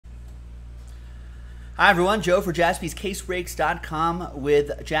Hi everyone, Joe for JASPY'sCaseBreaks.com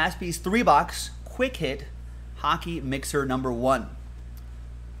with JASPY'S 3-box quick hit hockey mixer number 1.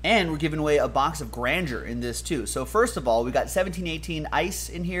 And we're giving away a box of Grandeur in this too. So first of all, we got 17-18 Ice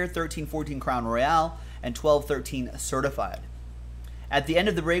in here, 13-14 Crown Royale, and 12-13 Certified. At the end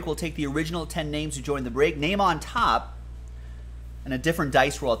of the break, we'll take the original 10 names who joined the break, name on top, and a different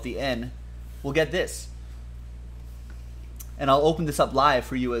dice roll at the end. We'll get this. And I'll open this up live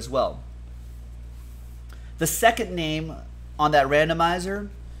for you as well. The second name on that randomizer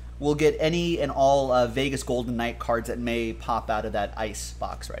will get any and all Vegas Golden Knight cards that may pop out of that ice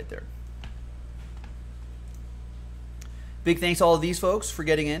box right there. Big thanks to all of these folks for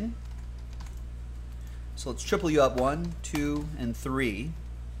getting in. So let's triple you up 1, 2, and 3.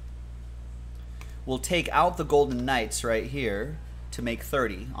 We'll take out the Golden Knights right here to make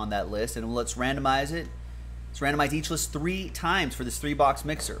 30 on that list, and let's randomize it. Let's randomize each list 3 times for this 3-box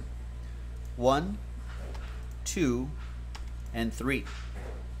mixer. 1, 2, and 3.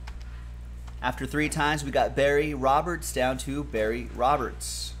 After 3 times, we got Barry Roberts down to Barry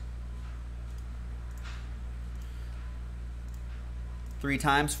Roberts. 3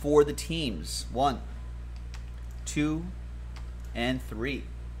 times for the teams. 1, 2, and 3.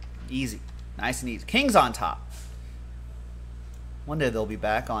 Easy. Nice and easy. Kings on top. One day they'll be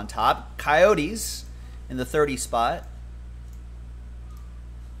back on top. Coyotes in the 30 spot.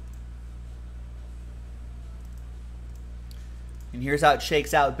 And here's how it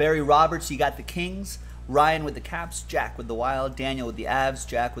shakes out. Barry Roberts, you got the Kings. Ryan with the Caps. Jack with the Wild. Daniel with the Avs.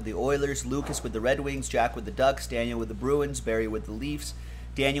 Jack with the Oilers. Lucas with the Red Wings. Jack with the Ducks. Daniel with the Bruins. Barry with the Leafs.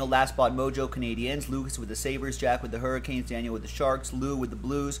 Daniel, Last Spot Mojo, Canadiens. Lucas with the Sabres. Jack with the Hurricanes. Daniel with the Sharks. Lou with the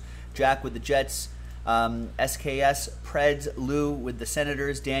Blues. Jack with the Jets. SKS, Preds. Lou with the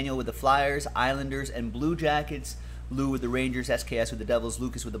Senators. Daniel with the Flyers. Islanders and Blue Jackets. Lou with the Rangers, SKS with the Devils,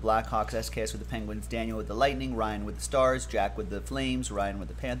 Lucas with the Blackhawks, SKS with the Penguins, Daniel with the Lightning, Ryan with the Stars, Jack with the Flames, Ryan with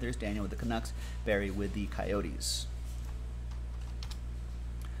the Panthers, Daniel with the Canucks, Barry with the Coyotes.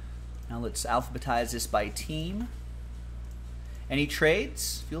 Now let's alphabetize this by team. Any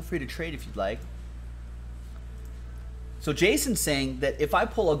trades? Feel free to trade if you'd like. So Jason's saying that if I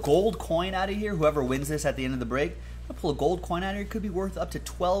pull a gold coin out of here, whoever wins this at the end of the break, if I pull a gold coin out of here, it could be worth up to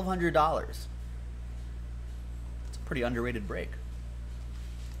 $1,200. Pretty underrated break.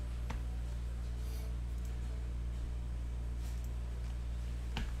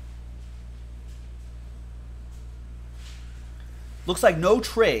 Looks like no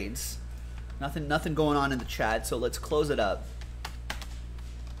trades. Nothing going on in the chat, so let's close it up.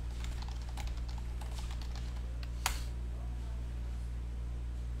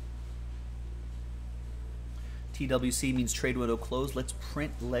 TWC means trade window closed. Let's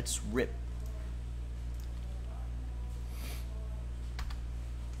print, let's rip.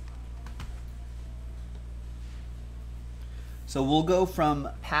 So we'll go from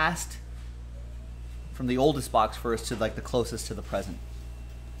the oldest box first to like the closest to the present.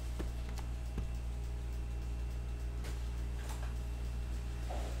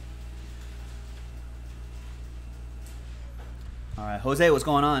 All right, Jose, what's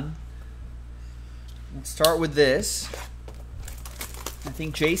going on? Let's start with this. I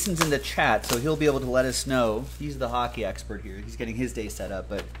think Jason's in the chat, so he'll be able to let us know. He's the hockey expert here. He's getting his day set up,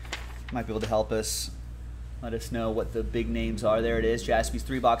 but he might be able to help us. Let us know what the big names are. There it is. JASPY'S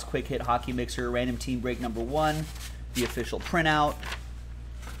 3-box quick hit hockey mixer, random team break number 1, the official printout.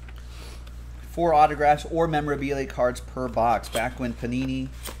 4 autographs or memorabilia cards per box, back when Panini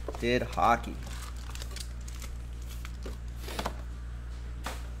did hockey.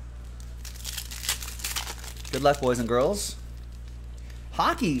 Good luck, boys and girls.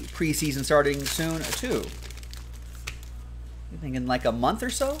 Hockey preseason starting soon, too. You thinking like a month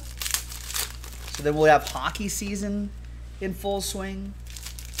or so? So then we'll have hockey season in full swing,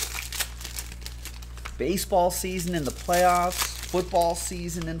 baseball season in the playoffs, football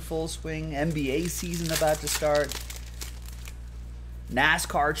season in full swing, NBA season about to start,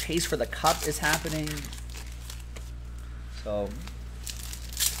 NASCAR chase for the cup is happening. So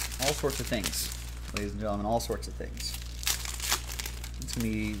all sorts of things, ladies and gentlemen, all sorts of things. It's going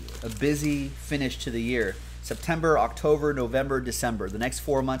to be a busy finish to the year. September, October, November, December. The next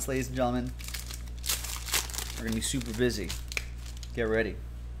 4 months, ladies and gentlemen, we're going to be super busy. Get ready.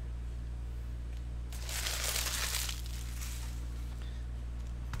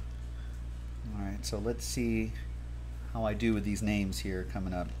 All right, so let's see how I do with these names here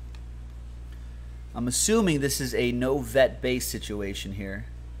coming up. I'm assuming this is a no vet base situation here.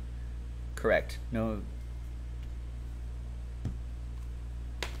 Correct. No.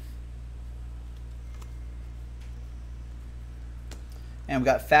 And we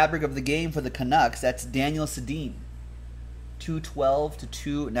got fabric of the game for the Canucks. That's Daniel Sedin. 212 to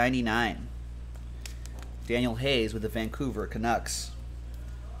 299. Daniel Hayes with the Vancouver Canucks.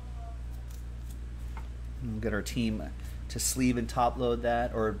 We'll get our team to sleeve and top load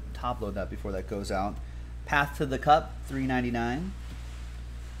that, or top load that before that goes out. Path to the Cup, $3.99.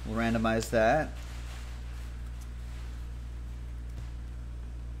 We'll randomize that.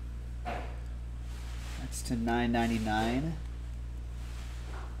 That's to $9.99.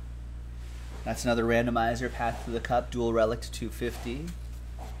 That's another randomizer. Path to the Cup, dual relic to $2.50.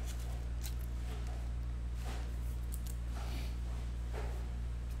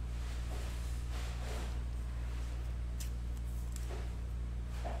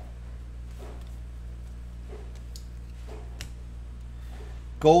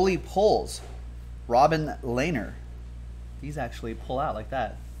 Goalie pulls. Robin Lehner. These actually pull out like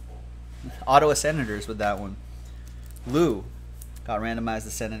that. Ottawa Senators with that one. Lou got randomized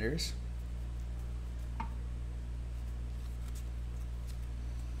the Senators.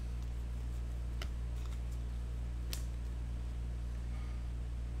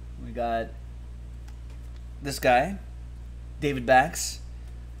 We got this guy, David Bax,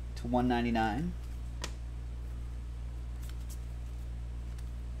 to $1.99.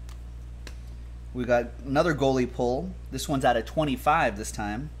 We got another goalie pull. This one's out of 25 this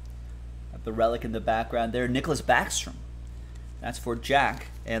time. Got the relic in the background there. Nicholas Backstrom. That's for Jack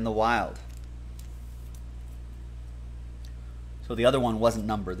and the Wild. So the other one wasn't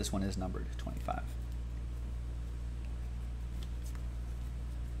numbered. This one is numbered, 25.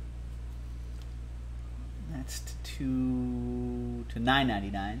 That's to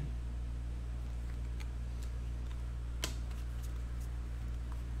 $9.99.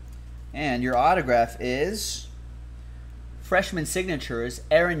 And your autograph is freshman signatures,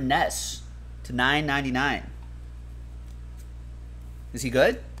 Aaron Ness to $9.99. Is he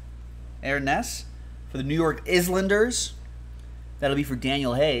good? Aaron Ness for the New York Islanders. That'll be for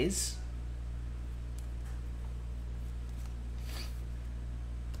Daniel Hayes.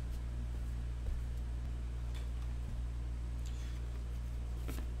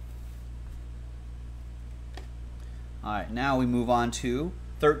 All right, now we move on to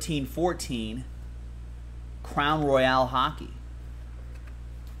 13-14 Crown Royale Hockey.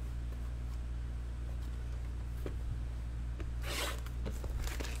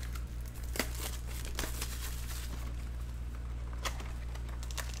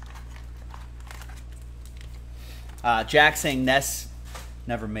 Jack saying Ness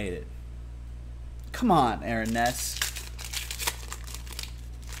never made it. Come on, Aaron Ness.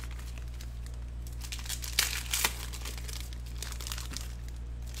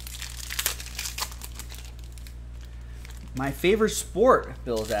 My favorite sport,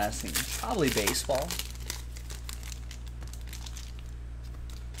 Bill's asking. Probably baseball.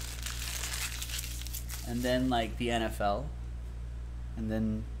 And then like the NFL. And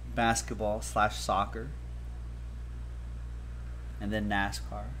then basketball / soccer. And then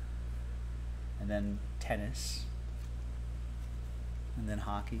NASCAR. And then tennis. And then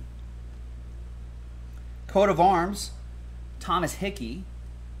hockey. Coat of arms, Thomas Hickey.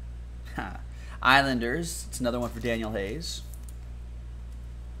 Islanders, it's another one for Daniel Hayes.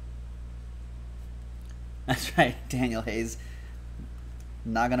 That's right, Daniel Hayes.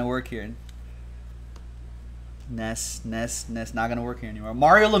 Not going to work here. Ness, not going to work here anymore.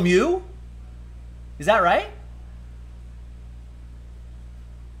 Mario Lemieux? Is that right?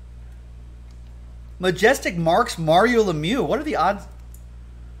 Majestic Marks, Mario Lemieux. What are the odds?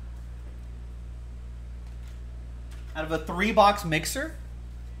 Out of a 3-box mixer?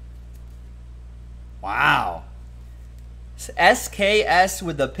 Wow. SKS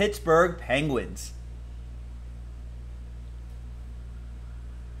with the Pittsburgh Penguins.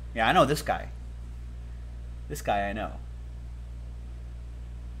 Yeah, I know this guy. This guy I know.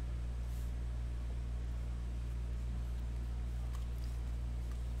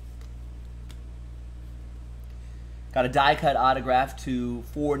 Got a die cut autograph to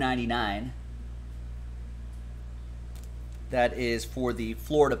 $4.99. That is for the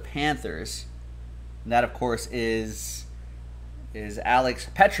Florida Panthers. And that, of course, is Alex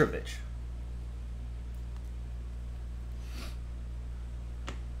Petrovich.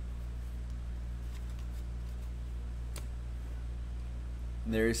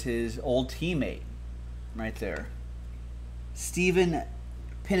 There's his old teammate right there. Steven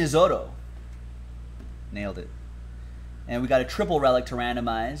Pinizzotto. Nailed it. And we got a triple relic to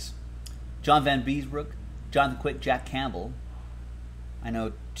randomize. John Van Beesbrook, Jonathan Quick, Jack Campbell. I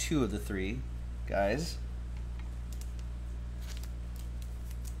know 2 of the 3 guys.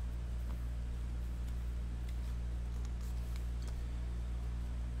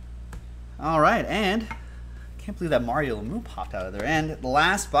 All right, and I can't believe that Mario Lemieux popped out of there. And the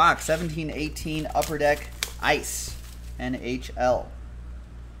last box, 17-18 Upper Deck Ice, NHL.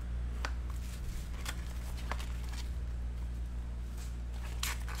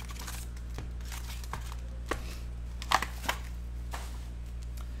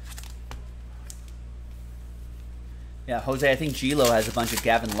 Yeah, Jose, I think Gilo has a bunch of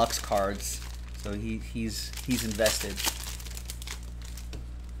Gavin Lux cards, so he's invested.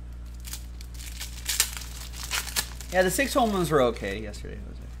 Yeah, the 6 home runs were okay yesterday,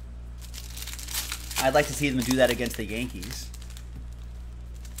 Jose. I'd like to see them do that against the Yankees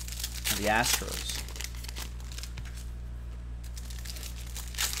and the Astros.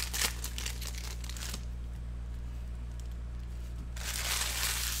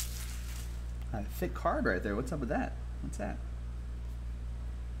 A thick card right there. What's up with that? What's that?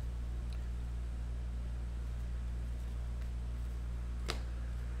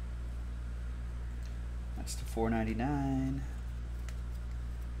 That's to $4.99.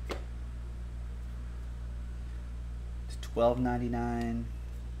 To $12.99.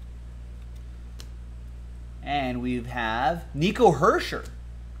 And we have Nico Hersher.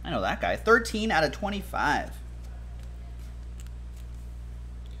 I know that guy. 13 out of 25.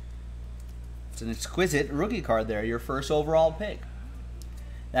 It's an exquisite rookie card there. Your first overall pick.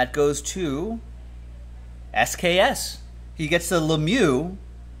 That goes to SKS. He gets the Lemieux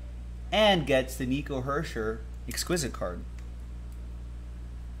and gets the Nico Hersher exquisite card.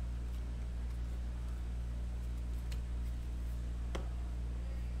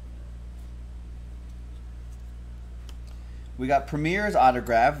 We got Premier's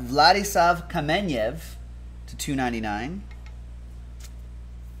autograph, Vladislav Kamenev to $2.99.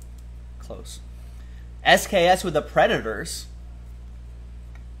 Close. SKS with the Predators.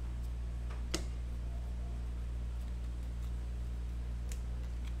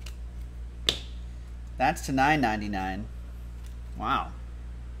 That's to $9.99. Wow.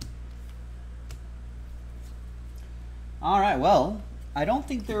 All right, well, I don't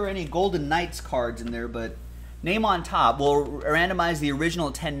think there are any Golden Knights cards in there, but name on top, we'll randomize the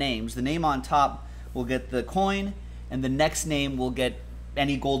original 10 names. The name on top will get the coin, and the next name will get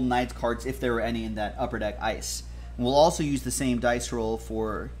any Golden Knights cards if there were any in that Upper Deck Ice. And we'll also use the same dice roll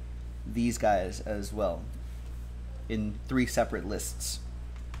for these guys as well in 3 separate lists.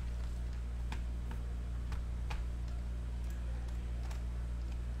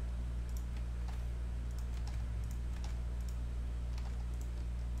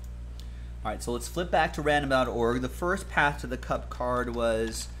 All right, so let's flip back to random.org. The first Path to the Cup card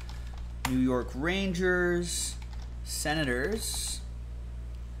was New York Rangers, Senators.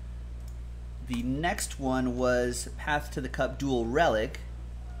 The next one was Path to the Cup Dual Relic,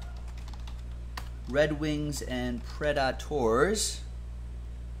 Red Wings and Predators.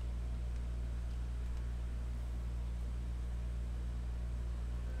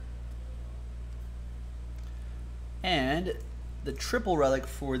 And the triple relic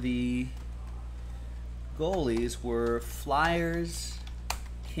for the goalies were Flyers,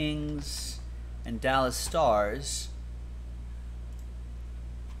 Kings, and Dallas Stars.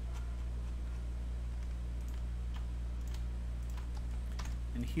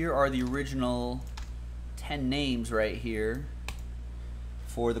 And here are the original 10 names right here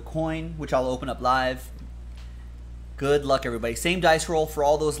for the coin, which I'll open up live. Good luck, everybody. Same dice roll for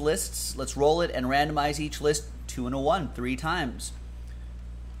all those lists. Let's roll it and randomize each list 2 and a 1 3 times.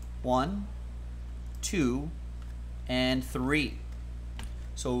 1, 2, and 3.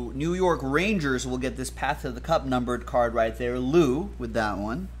 So New York Rangers will get this Path to the Cup numbered card right there. Lou with that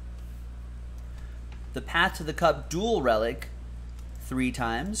one. The Path to the Cup Dual Relic 3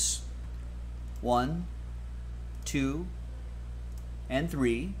 times. 1, 2, and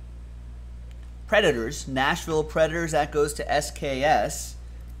 3. Predators, Nashville Predators, that goes to SKS.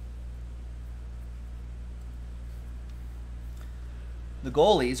 The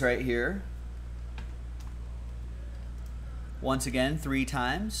goalies right here. Once again, 3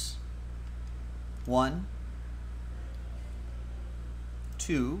 times. 1,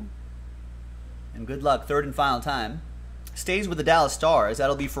 2, and good luck, third and final time. Stays with the Dallas Stars.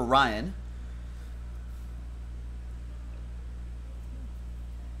 That'll be for Ryan.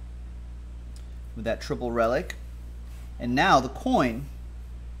 With that triple relic. And now the coin.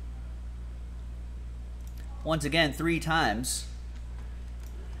 Once again, 3 times.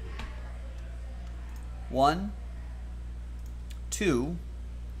 1, 2.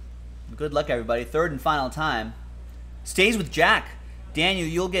 Good luck, everybody. Third and final time. Stays with Jack. Daniel,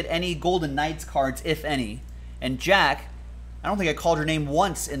 you'll get any Golden Knights cards, if any. And Jack, I don't think I called your name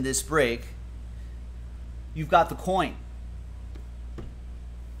once in this break. You've got the coin.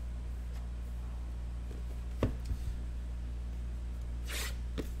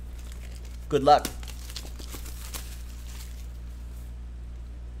 Good luck.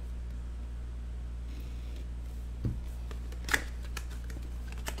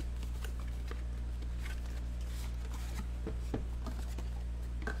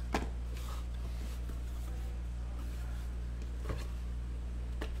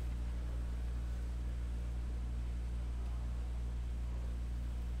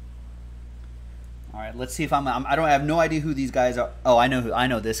 All right, let's see if I have no idea who these guys are. Oh, I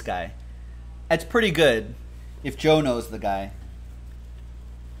know this guy. That's pretty good if Joe knows the guy.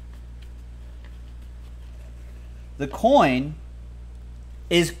 The coin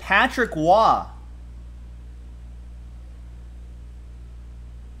is Patrick Waugh.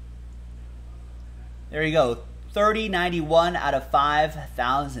 There you go. 3091 out of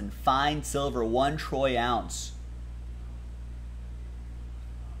 5,000. Fine silver, 1 troy ounce.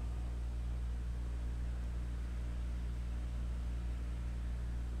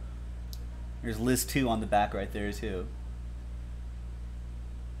 There's list 2 on the back right there too.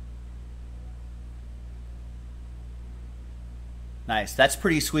 Nice. That's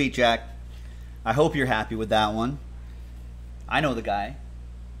pretty sweet, Jack. I hope you're happy with that one. I know the guy.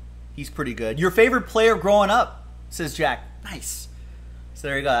 He's pretty good. Your favorite player growing up, says Jack. Nice. So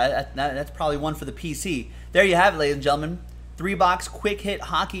there you go. That's probably one for the PC. There you have it, ladies and gentlemen. 3-box quick hit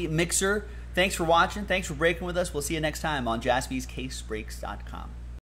hockey mixer. Thanks for watching. Thanks for breaking with us. We'll see you next time on JASPY'sCaseBreaks.com.